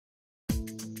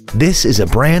This is a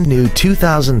brand new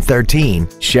 2013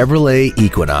 Chevrolet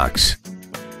Equinox.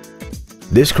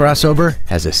 This crossover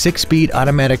has a 6-speed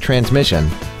automatic transmission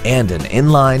and an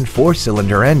inline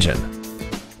 4-cylinder engine.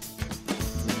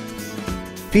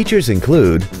 Features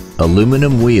include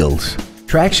aluminum wheels,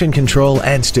 traction control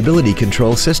and stability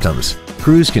control systems,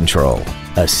 cruise control,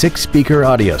 a 6-speaker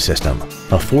audio system,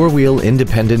 a 4-wheel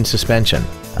independent suspension,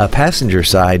 a passenger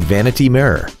side vanity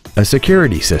mirror, a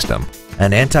security system,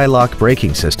 an anti-lock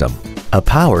braking system, a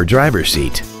power driver's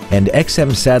seat, and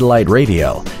XM satellite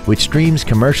radio, which streams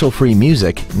commercial-free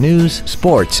music, news,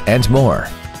 sports, and more.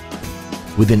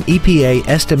 With an EPA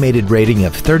estimated rating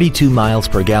of 32 miles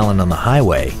per gallon on the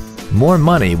highway, more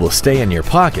money will stay in your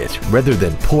pocket rather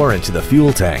than pour into the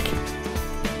fuel tank.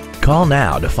 Call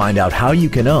now to find out how you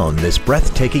can own this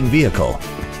breathtaking vehicle.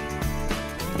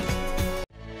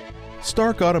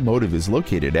 Stark Automotive is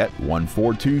located at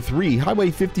 1423 Highway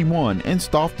 51 in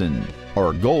Stoughton.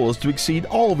 Our goal is to exceed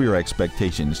all of your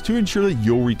expectations to ensure that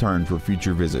you'll return for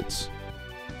future visits.